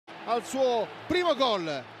al suo primo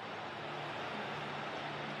gol.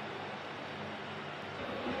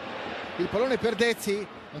 Il pallone per Dezzi,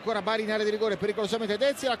 ancora Bari in area di rigore, pericolosamente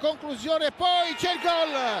Dezzi, la conclusione, poi c'è il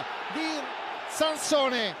gol di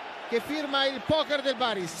Sansone che firma il poker del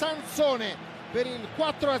Bari. Sansone per il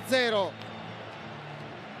 4-0.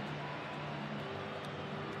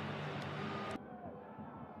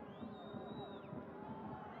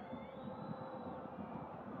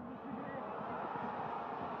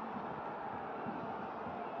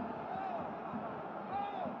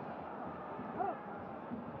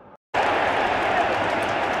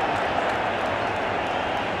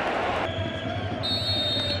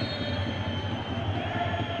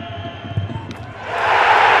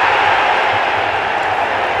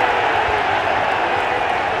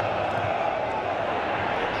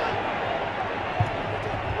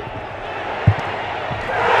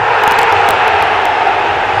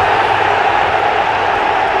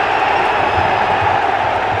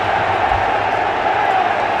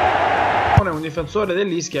 Un difensore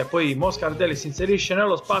dell'Ischia, e poi Moscardelli si inserisce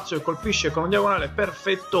nello spazio e colpisce con un diagonale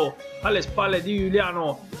perfetto alle spalle di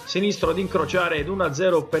Giuliano, sinistro ad incrociare, ed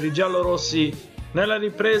 1-0 per i giallorossi. Nella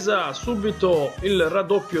ripresa subito il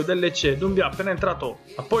raddoppio del Lecce. Dumbia appena entrato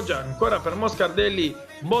appoggia ancora per Moscardelli,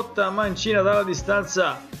 botta mancina dalla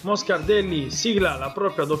distanza. Moscardelli sigla la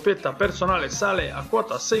propria doppietta personale, sale a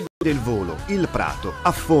quota 6. Del volo, il Prato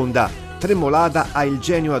affonda. Tremolada ha il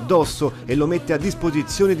genio addosso e lo mette a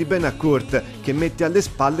disposizione di Bentancourt, che mette alle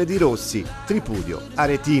spalle di Rossi. Tripudio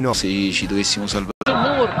aretino. Se ci dovessimo salvare.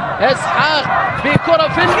 Ishak بكرة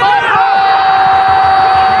في المرمى.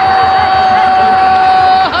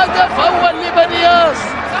 هدف أول لبني ياس،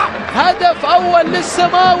 هدف أول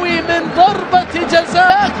للسماوي من ضربة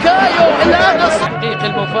جزاء. كايو الآن تحقيق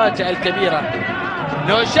المفاجأة الكبيرة.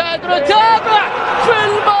 نشاهد نتابع في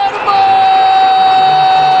المرمى.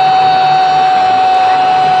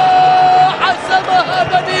 حسمها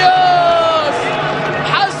بني ياس،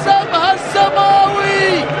 حسمها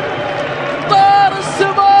السماوي. طار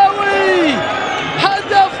السماوي،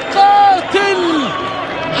 هدف قاتل.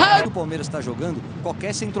 O Palmeiras está jogando,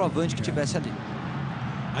 qualquer centroavante que tivesse ali.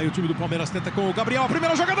 Aí o time do Palmeiras tenta com o Gabriel, a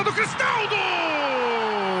primeira jogada do Cristaldo!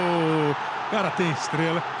 Cara, tem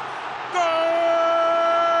estrela. Gol!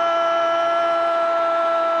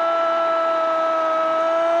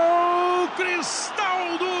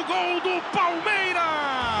 Cristaldo, gol do Palmeiras!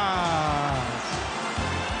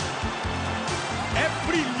 É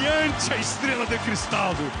brilhante a estrela de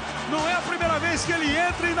Cristaldo. Não é a primeira vez que ele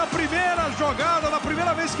entra e na primeira jogada, na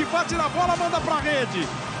primeira vez que bate na bola, manda pra rede.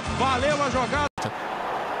 Valeu a jogada.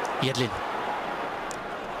 Jedlin.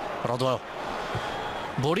 Родвел.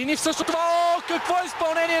 Борини в същото. Какво е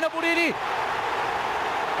изпълнение на Борини?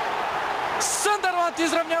 Sunderland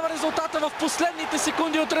изравнява резултата в последните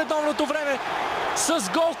секунди от редовното време с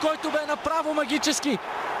гол, който бе направо магически.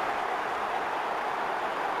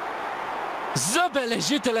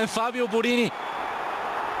 Забележителен Фабио Борини.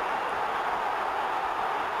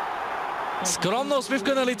 Скромна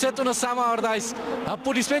усмивка на лицето на Сам Алардайс.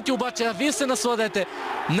 Аплодисменти обаче, а вие се насладете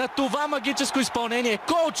на това магическо изпълнение.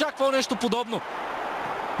 Кой очаквал нещо подобно?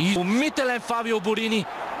 Изумителен Фабио Борини.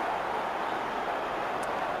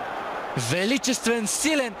 Величествен,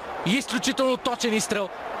 силен и изключително точен изстрел.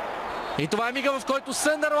 И това е мига, в който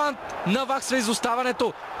Sunderland наваксва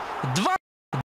изоставането. 2